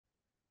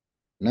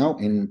Now,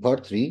 in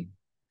part 3,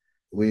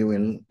 we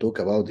will talk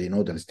about the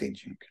nodal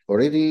staging.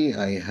 Already,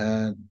 I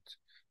had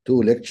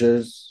 2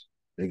 lectures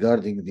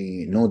regarding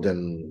the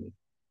nodal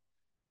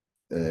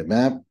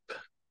map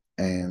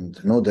and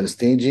nodal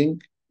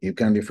staging. You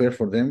can refer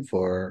for them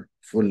for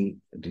full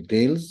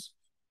details.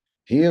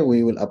 Here,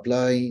 we will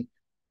apply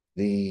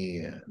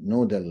the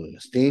nodal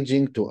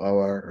staging to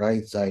our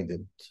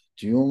right-sided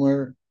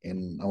tumor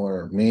in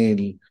our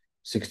male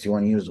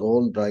 61 years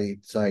old,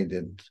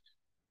 right-sided,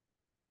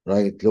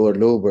 right lower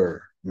lobar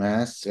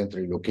mass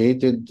centrally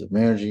located,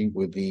 merging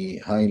with the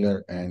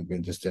hilar and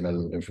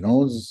intestinal lymph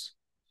nodes.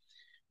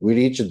 We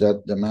reached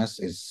that the mass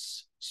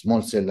is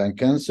small cell lung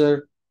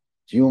cancer,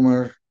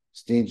 tumor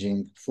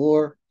staging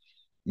 4.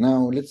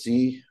 Now let's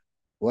see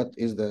what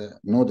is the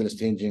nodal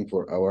staging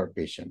for our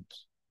patient.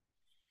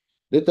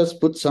 Let us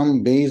put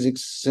some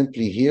basics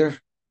simply here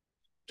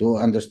to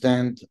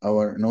understand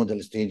our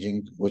nodal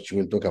staging, which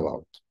we'll talk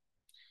about.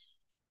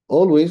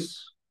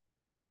 Always,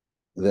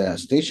 the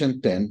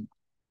station 10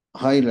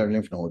 hilar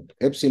lymph node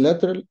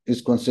ipsilateral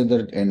is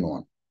considered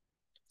N1.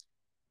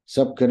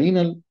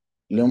 Subcarinal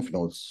lymph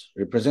nodes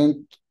represent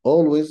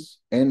always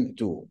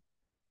N2,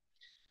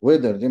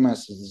 whether the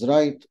mass is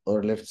right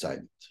or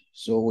left-sided.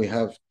 So we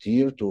have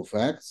here 2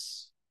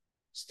 facts.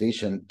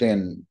 Station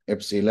 10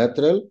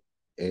 ipsilateral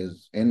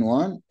is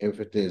N1. If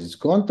it is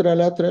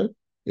contralateral,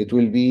 it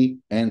will be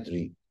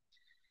N3.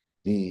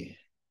 The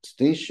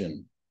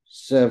station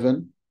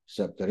 7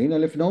 subcarinal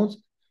lymph nodes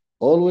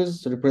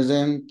always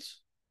represent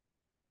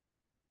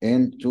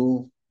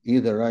N2,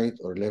 either right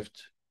or left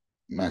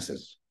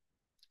masses.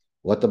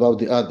 What about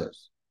the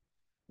others?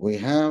 We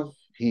have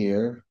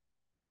here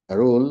a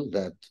rule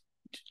that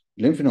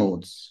lymph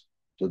nodes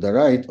to the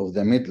right of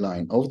the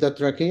midline of the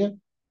trachea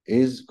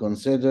is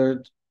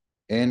considered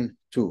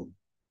N2.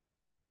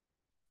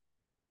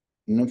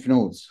 Lymph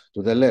nodes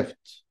to the left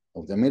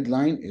of the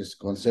midline is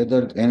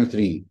considered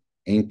N3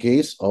 in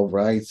case of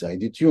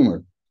right-sided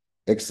tumor,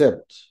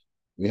 except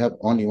we have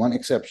only one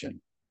exception,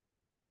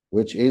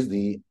 which is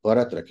the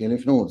paratracheal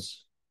lymph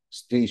nodes,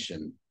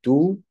 station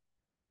 2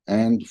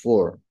 and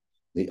 4.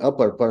 The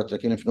upper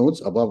paratracheal lymph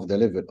nodes above the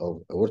level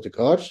of aortic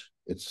arch,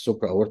 it's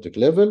supra-aortic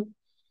level,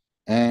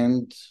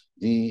 and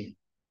the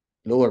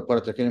lower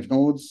paratracheal lymph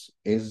nodes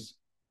is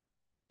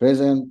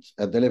present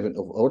at the level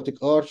of aortic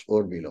arch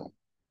or below.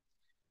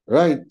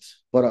 Right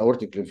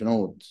para-aortic lymph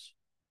nodes,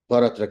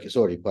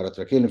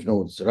 paratracheal lymph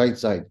nodes, right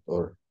side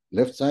or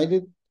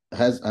left-sided,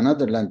 has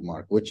another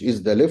landmark, which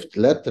is the left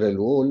lateral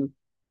wall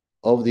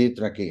of the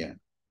trachea.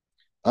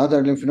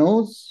 Other lymph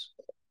nodes,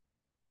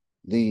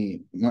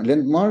 the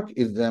landmark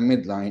is the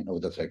midline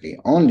of the trachea.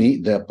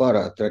 Only the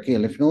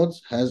paratracheal lymph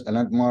nodes has a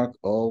landmark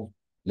of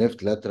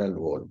left lateral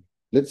wall.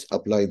 Let's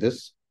apply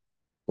this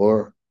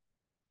for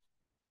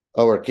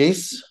our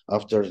case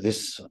after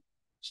this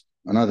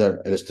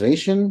another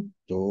illustration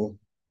to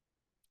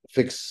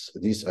fix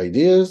these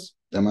ideas.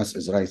 The mass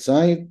is right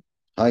side,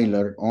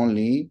 hilar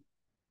only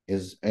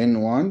is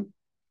N1,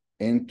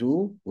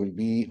 N2 will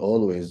be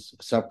always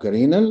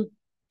subcarinal,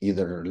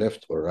 either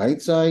left or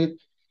right side.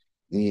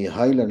 The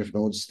hilar lymph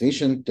node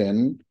station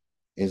 10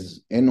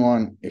 is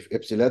N1 if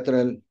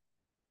ipsilateral,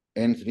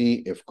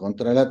 N3 if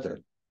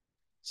contralateral.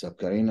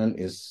 Subcarinal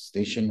is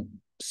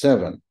station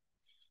 7.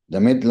 The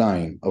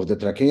midline of the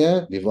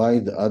trachea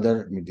divide the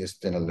other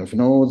mediastinal lymph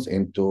nodes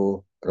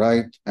into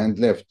right and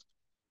left.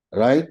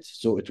 Right,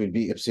 so it will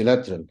be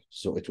ipsilateral,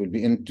 so it will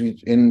be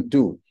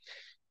N2.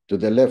 To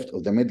the left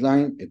of the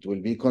midline, it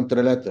will be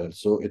contralateral,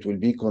 so it will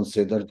be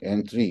considered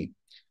N3,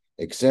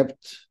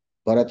 except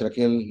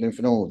paratracheal lymph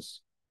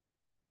nodes,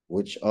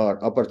 which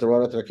are upper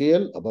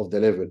paratracheal above the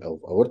level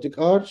of aortic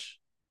arch.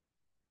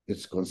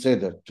 It's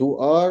considered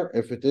 2R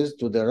if it is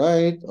to the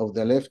right of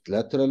the left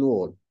lateral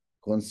wall.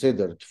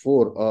 Considered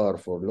 4R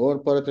for lower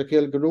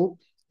paratracheal group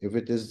if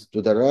it is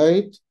to the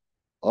right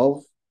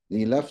of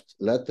the left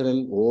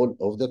lateral wall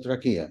of the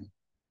trachea.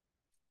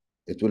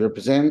 It will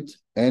represent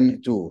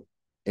N2.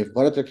 If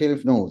paratracheal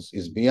lymph nodes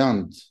is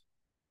beyond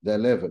the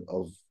level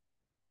of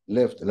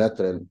left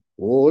lateral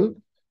wall,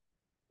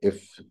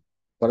 if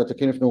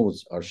paratracheal lymph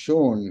nodes are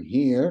shown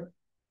here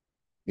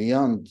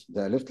beyond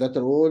the left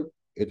lateral wall,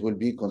 it will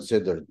be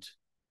considered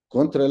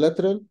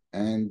contralateral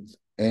and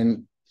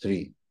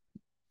N3.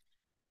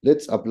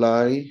 Let's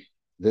apply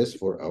this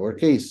for our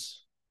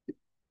case.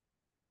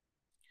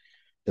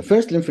 The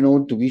first lymph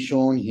node to be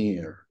shown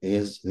here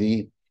is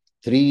the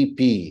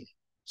 3P,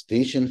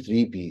 station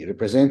 3P,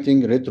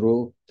 representing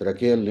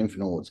retrotracheal lymph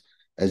nodes.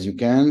 As you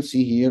can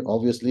see here,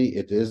 obviously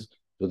it is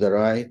to the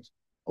right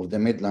of the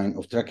midline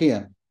of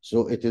trachea,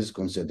 so it is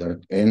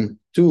considered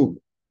N2.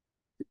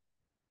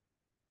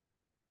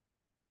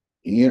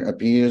 Here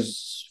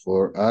appears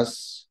for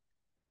us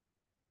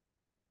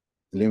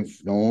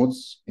lymph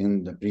nodes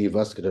in the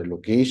prevascular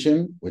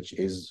location, which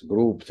is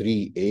group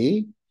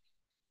 3A.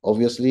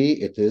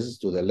 Obviously, it is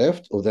to the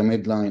left of the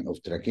midline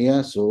of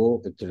trachea,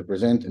 so it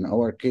represents, in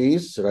our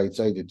case,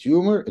 right-sided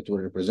tumor, it will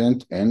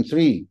represent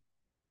N3.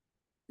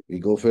 We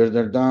go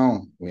further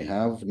down. We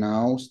have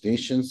now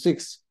station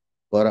 6,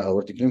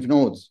 para-aortic lymph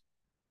nodes.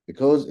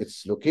 because its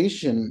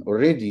location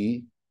already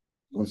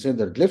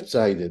considered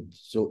left-sided,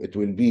 so it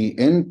will be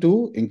N2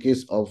 in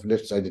case of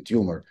left-sided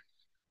tumor.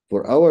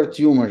 For our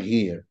tumor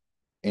here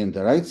in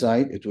the right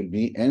side, it will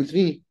be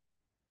N3.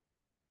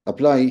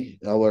 Apply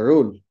our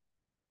rule.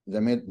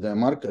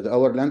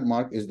 Our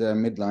landmark is the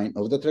midline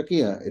of the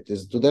trachea. It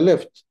is to the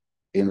left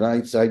in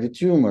right-sided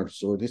tumor.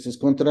 So this is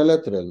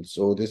contralateral.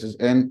 So this is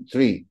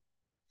N3.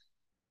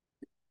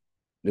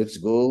 Let's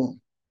go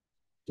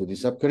to the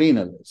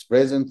subcarinal. It's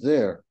present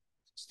there,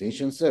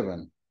 station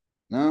 7.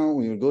 Now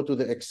we will go to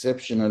the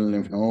exceptional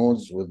lymph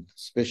nodes with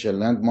special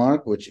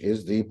landmark, which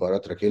is the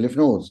paratracheal lymph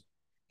nodes.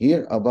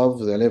 Here above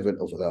the level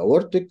of the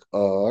aortic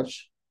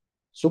arch,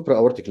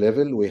 supra-aortic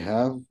level, we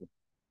have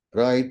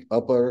right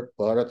upper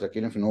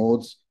paratracheal lymph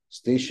nodes,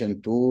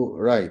 station 2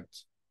 right,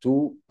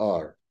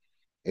 2R.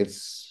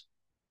 It's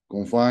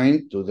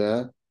confined to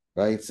the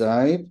right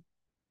side,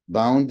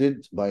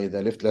 bounded by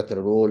the left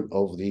lateral wall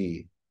of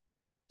the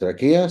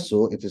trachea,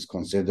 so it is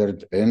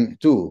considered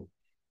N2.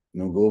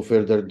 Now go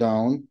further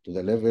down to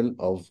the level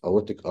of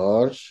aortic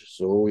arch,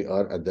 so we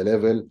are at the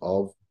level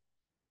of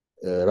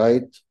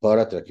right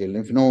paratracheal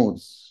lymph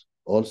nodes.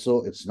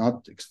 Also, it's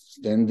not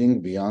extending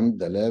beyond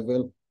the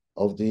level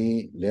of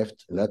the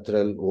left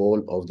lateral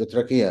wall of the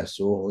trachea.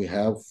 So we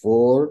have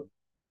 4R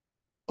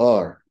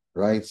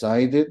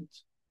right-sided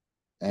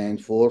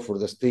and 4 for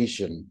the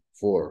station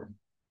 4.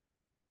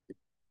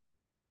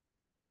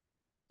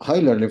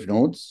 Hilar lymph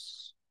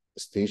nodes,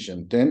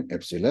 station 10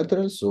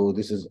 ipsilateral, so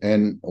this is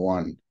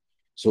N1.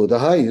 So the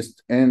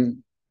highest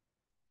N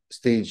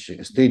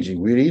staging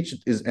we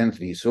reached is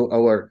N3. So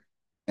our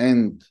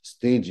end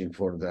staging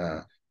for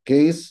the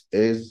case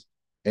is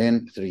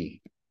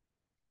N3.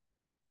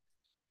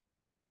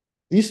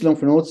 These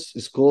lymph nodes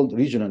is called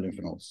regional lymph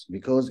nodes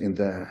because in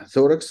the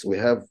thorax we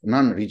have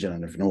non-regional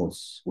lymph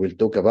nodes. We'll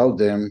talk about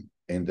them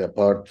in the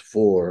part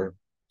 4,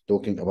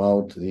 talking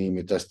about the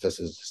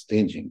metastasis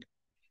staging.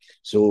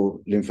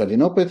 So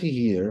lymphadenopathy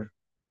here,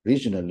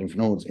 regional lymph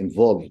nodes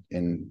involved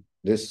in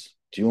this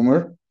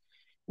tumor,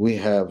 we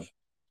have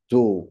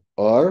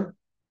 2R,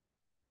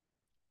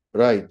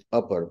 right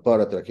upper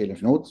paratracheal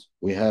lymph nodes.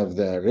 We have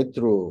the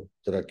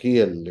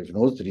retrotracheal lymph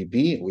nodes,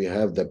 3P. We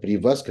have the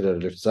prevascular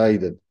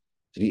left-sided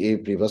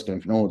 3A prevascular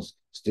lymph nodes,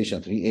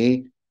 station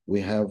 3A.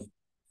 We have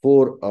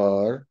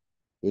 4R,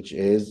 which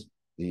is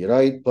the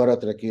right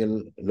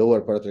paratracheal,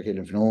 lower paratracheal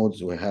lymph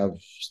nodes. We have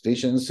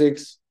station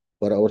 6,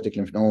 para-aortic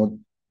lymph node.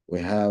 We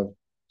have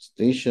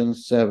station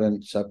 7,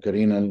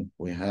 subcarinal.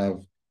 We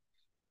have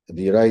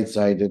the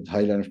right-sided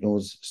hilar lymph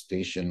nodes,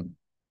 station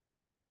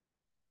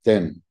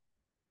 10.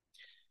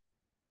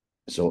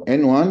 So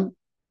N1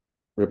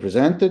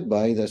 represented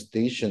by the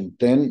station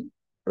 10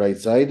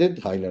 right-sided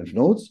hilar lymph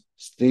nodes.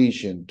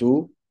 Station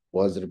 2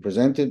 was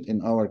represented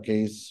in our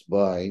case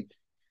by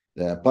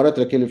the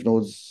paratracheal lymph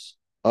nodes,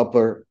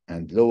 upper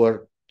and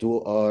lower,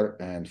 2R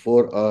and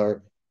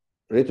 4R,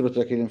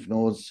 retrotracheal lymph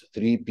nodes,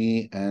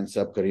 3P, and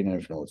subcarinal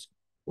lymph nodes.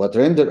 What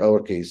rendered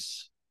our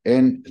case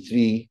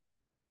N3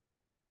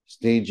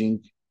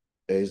 staging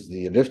is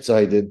the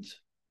left-sided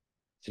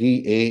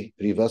 3A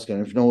prevascular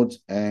lymph nodes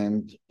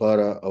and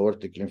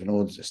para-aortic lymph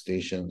nodes,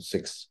 station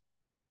 6.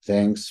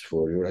 Thanks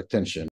for your attention.